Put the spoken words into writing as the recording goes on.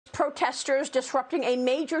protesters disrupting a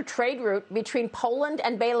major trade route between Poland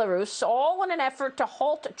and Belarus, all in an effort to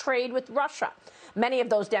halt trade with Russia. Many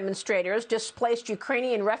of those demonstrators displaced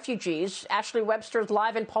Ukrainian refugees. Ashley Webster is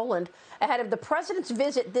live in Poland ahead of the president's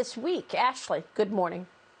visit this week. Ashley, good morning.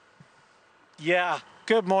 Yeah.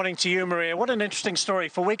 Good morning to you, Maria. What an interesting story.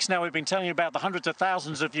 For weeks now, we've been telling you about the hundreds of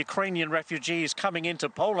thousands of Ukrainian refugees coming into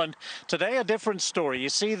Poland. Today, a different story. You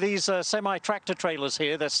see these semi-tractor trailers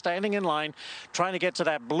here. They're standing in line, trying to get to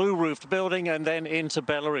that blue-roofed building and then into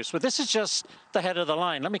Belarus. But this is just the head of the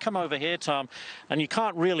line. Let me come over here, Tom. And you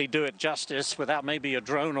can't really do it justice without maybe a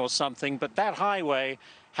drone or something. But that highway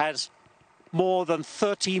has more than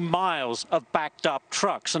 30 miles of backed up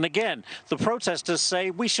trucks. And again, the protesters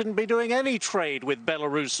say we shouldn't be doing any trade with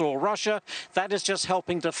Belarus or Russia. That is just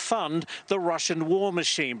helping to fund the Russian war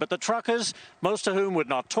machine. But the truckers, most of whom would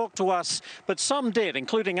not talk to us, but some did,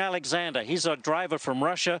 including Alexander. He's a driver from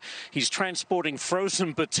Russia. He's transporting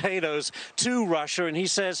frozen potatoes to Russia. And he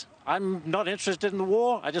says, I'm not interested in the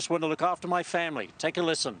war. I just want to look after my family. Take a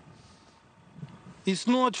listen. It's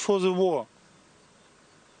not for the war.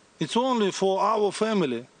 It's only for our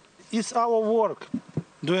family. It's our work.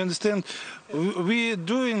 Do you understand? We're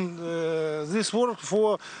doing this work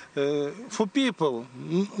for people,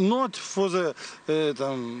 not for the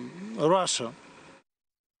Russia.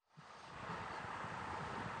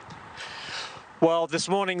 Well, this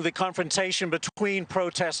morning, the confrontation between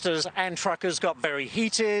protesters and truckers got very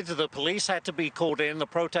heated. The police had to be called in. The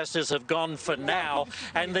protesters have gone for now.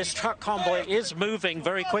 And this truck convoy is moving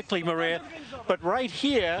very quickly, Maria. But right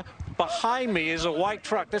here, behind me, is a white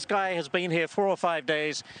truck. This guy has been here 4 or 5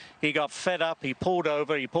 days. He got fed up. He pulled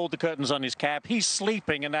over. He pulled the curtains on his cab. He's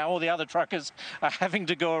sleeping, and now all the other truckers are having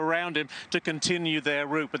to go around him to continue their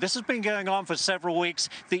route. But this has been going on for several weeks.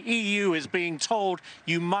 The EU is being told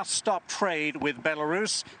you must stop trade with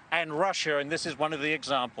Belarus and Russia, and this is one of the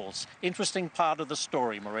examples. Interesting part of the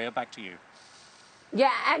story. Maria, back to you. Yeah,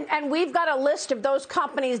 and we've got a list of those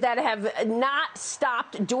companies that have not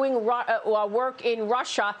stopped doing work in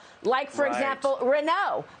Russia, like, for example,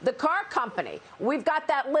 Renault, the car company. We've got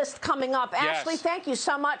that list coming up. Yes. Ashley, thank you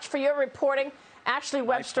so much for your reporting. Ashley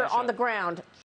Webster on the ground.